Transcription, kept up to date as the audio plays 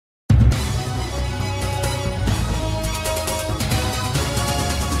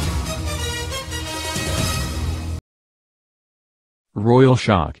Royal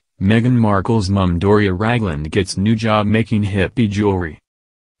shock, Meghan Markle's mum Doria Ragland gets new job making hippie jewelry.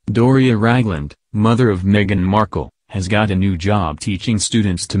 Doria Ragland, mother of Meghan Markle, has got a new job teaching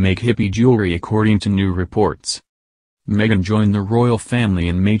students to make hippie jewelry according to new reports. Meghan joined the royal family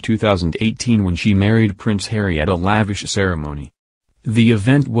in May 2018 when she married Prince Harry at a lavish ceremony. The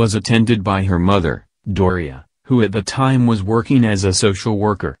event was attended by her mother, Doria, who at the time was working as a social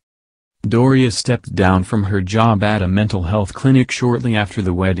worker. Doria stepped down from her job at a mental health clinic shortly after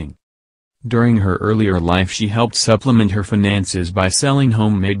the wedding. During her earlier life she helped supplement her finances by selling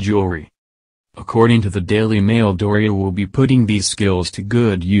homemade jewelry. According to the Daily Mail, Doria will be putting these skills to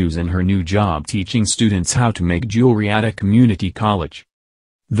good use in her new job teaching students how to make jewelry at a community college.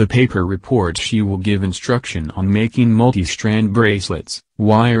 The paper reports she will give instruction on making multi-strand bracelets,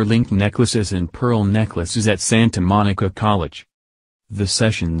 wire-linked necklaces and pearl necklaces at Santa Monica College. The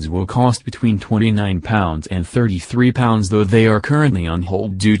sessions will cost between £29 and £33, though they are currently on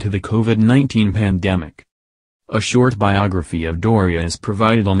hold due to the COVID-19 pandemic. A short biography of Doria is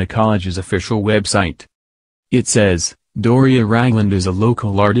provided on the college's official website. It says, Doria Ragland is a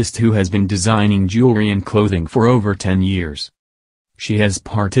local artist who has been designing jewelry and clothing for over 10 years. She has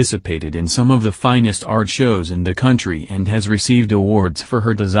participated in some of the finest art shows in the country and has received awards for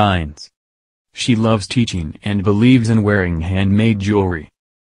her designs. She loves teaching and believes in wearing handmade jewelry.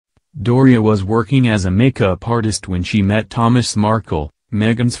 Doria was working as a makeup artist when she met Thomas Markle,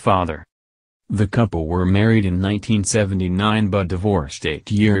 Meghan's father. The couple were married in 1979 but divorced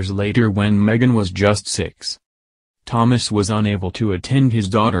 8 years later when Meghan was just 6. Thomas was unable to attend his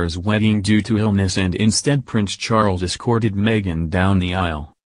daughter's wedding due to illness and instead Prince Charles escorted Meghan down the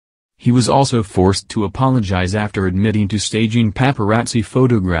aisle. He was also forced to apologize after admitting to staging paparazzi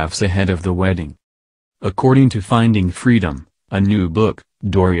photographs ahead of the wedding. According to Finding Freedom, a new book,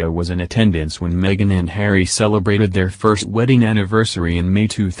 Doria was in attendance when Meghan and Harry celebrated their first wedding anniversary in May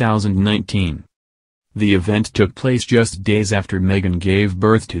 2019. The event took place just days after Meghan gave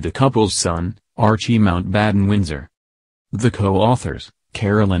birth to the couple's son, Archie Mountbatten Windsor. The co-authors,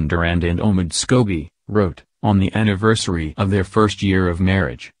 Carolyn Durand and Omid Scobie, wrote, on the anniversary of their first year of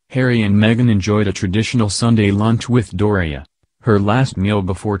marriage, Harry and Meghan enjoyed a traditional Sunday lunch with Doria, her last meal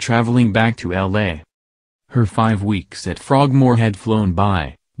before traveling back to LA. Her 5 weeks at Frogmore had flown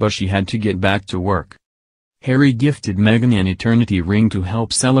by, but she had to get back to work. Harry gifted Meghan an eternity ring to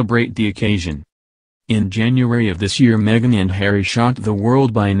help celebrate the occasion. In January of this year, Meghan and Harry shocked the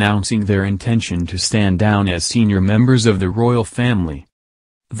world by announcing their intention to stand down as senior members of the royal family.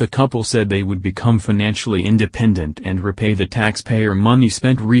 The couple said they would become financially independent and repay the taxpayer money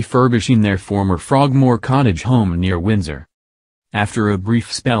spent refurbishing their former Frogmore cottage home near Windsor. After a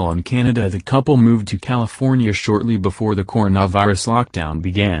brief spell in Canada, the couple moved to California shortly before the coronavirus lockdown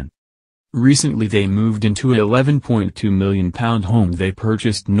began. Recently they moved into a £11.2 million home they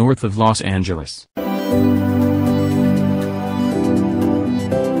purchased north of Los Angeles.